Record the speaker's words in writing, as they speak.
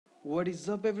What is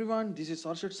up everyone, this is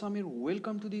Arshad Samir.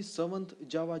 Welcome to the 7th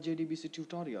Java JDBC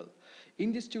tutorial.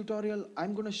 In this tutorial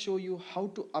I'm going to show you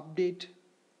how to update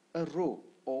a row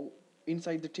or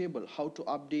inside the table, how to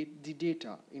update the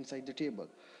data inside the table.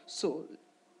 So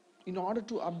in order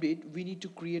to update we need to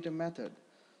create a method.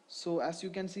 So as you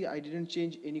can see I didn't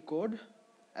change any code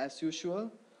as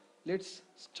usual. Let's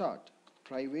start.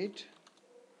 Private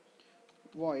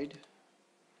void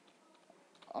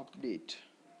update,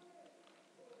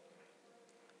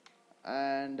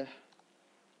 and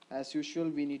as usual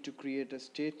we need to create a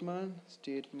statement.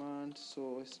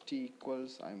 So st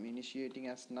equals, I'm initiating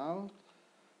as now.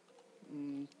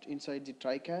 Inside the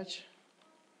try catch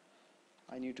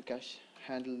I need to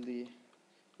handle the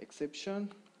exception.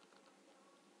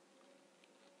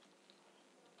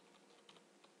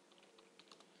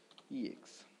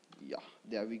 Ex, yeah,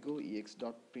 there we go. Ex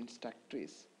dot print stack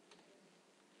trace.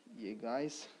 Yeah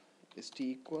guys, st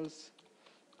equals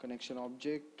connection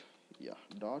object, yeah,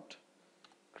 dot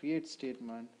create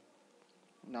statement.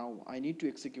 Now I need to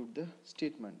execute the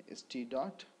statement. St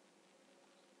dot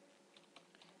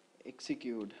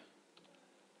execute.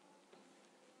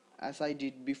 As I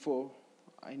did before,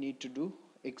 I need to do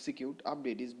execute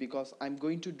update is because I'm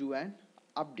going to do an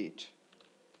update.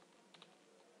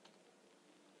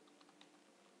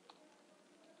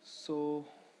 So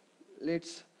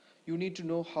you need to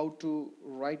know how to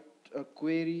write a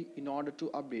query in order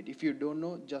to update. If you don't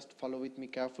know, just follow with me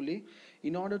carefully.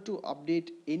 In order to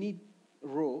update any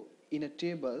row in a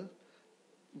table,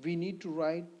 we need to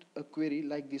write a query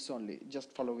like this only.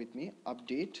 Just follow with me.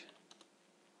 Update,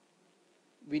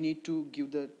 we need to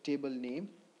give the table name.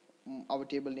 Our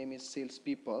table name is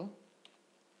salespeople,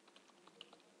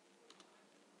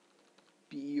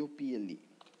 people,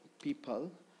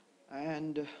 people,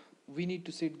 and we need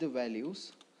to set the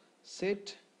values.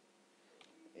 Set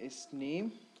is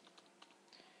name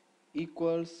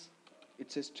equals,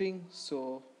 it's a string,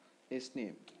 so is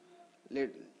name.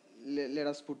 Let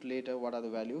us put later what are the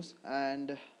values.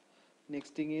 And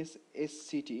next thing is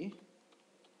sct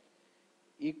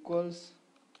equals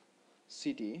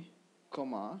city,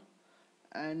 comma,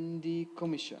 and the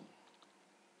commission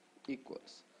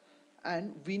equals,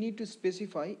 and we need to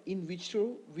specify in which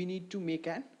row we need to make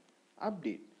an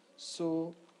update.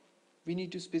 So we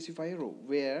need to specify a row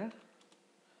where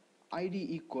id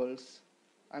equals,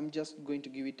 I'm just going to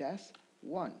give it as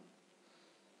 1,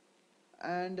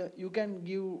 and you can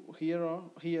give here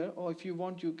or if you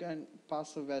want you can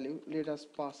pass a value. Let us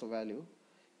pass a value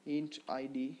int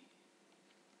id.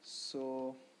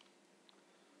 So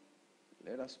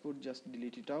let us put, just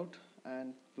delete it out,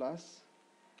 and plus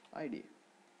id.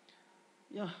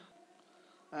 Yeah,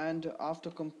 and after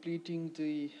completing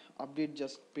the update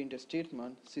just print a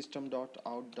statement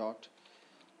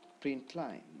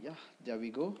system.out.println. yeah, there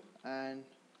we go. And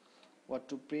what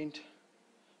to print?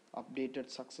 Updated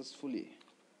successfully.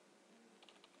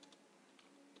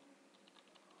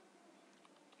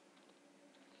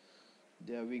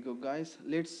 There we go guys.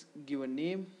 Let's give a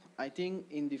name. I think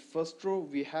in the first row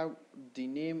we have the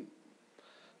name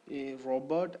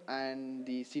Robert and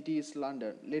the city is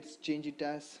London. Let's change it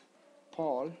as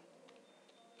Paul.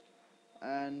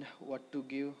 And what to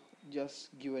give?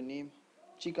 Just give a name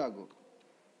Chicago.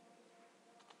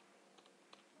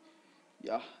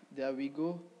 Yeah, there we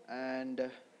go.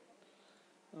 And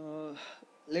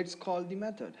let's call the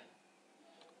method.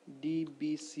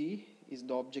 DBC is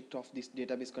the object of this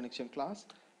database connection class.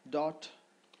 Dot,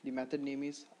 the method name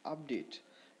is update,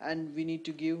 and we need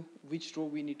to give which row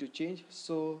we need to change.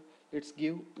 So let's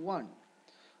give 1.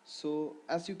 So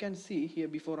as you can see here,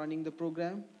 before running the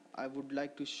program I would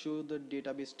like to show the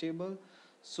database table.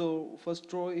 So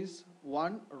first row is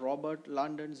 1 Robert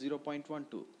London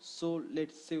 0.12. So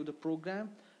let's save the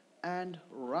program and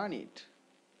run it.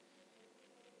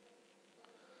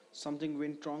 Something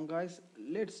went wrong guys.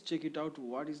 Let's check it out.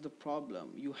 What is the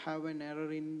problem? You have an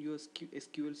error in your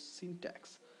SQL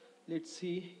syntax. Let's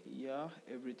see. Yeah,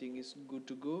 everything is good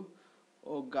to go.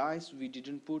 Oh guys, we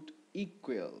didn't put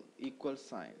equal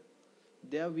sign.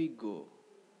 There we go.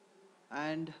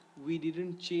 And we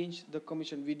didn't change the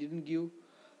commission. We didn't give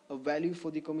a value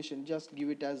for the commission. Just give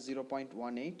it as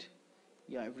 0.18.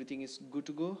 Yeah, everything is good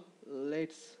to go.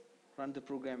 Let's run the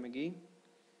program again.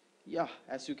 Yeah,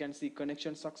 as you can see,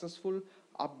 connection successful,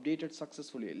 updated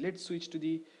successfully. Let's switch to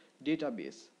the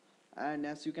database, and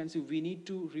as you can see we need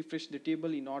to refresh the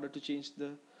table in order to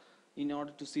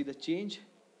see the change.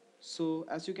 So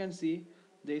as you can see,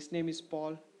 this name is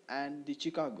Paul and the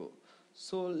Chicago.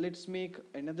 So let's make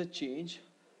another change,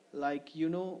 like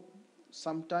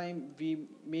sometime we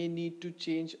may need to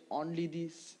change only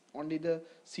the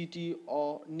city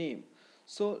or name.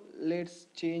 So let's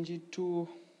change it to,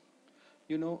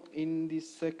 in the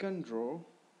second row.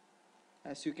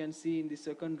 As you can see in the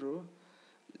second row,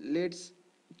 let's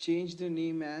change the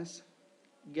name as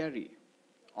Gary,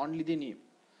 only the name.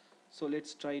 So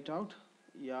let's try it out.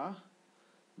 Yeah,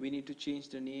 we need to change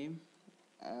the name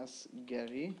as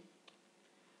Gary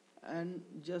and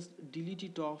just delete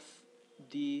it off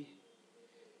the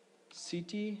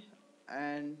city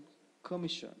and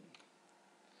commission.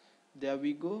 There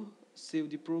we go. Save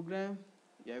the program.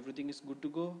 Yeah, everything is good to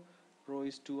go. Row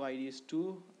is 2, ID is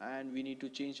 2, and we need to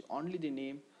change only the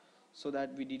name so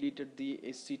that we deleted the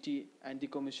SCT and the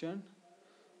commission.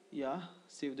 Yeah,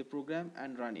 save the program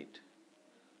and run it.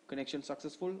 Connection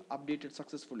successful, updated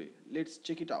successfully. Let's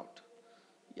check it out.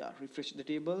 Yeah, refresh the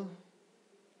table.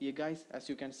 Yeah guys, as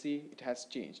you can see, it has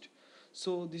changed.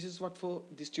 So this is what for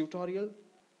this tutorial.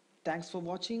 Thanks for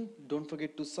watching. Don't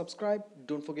forget to subscribe.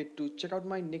 Don't forget to check out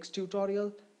my next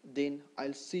tutorial. Then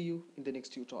I'll see you in the next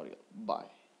tutorial.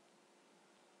 Bye.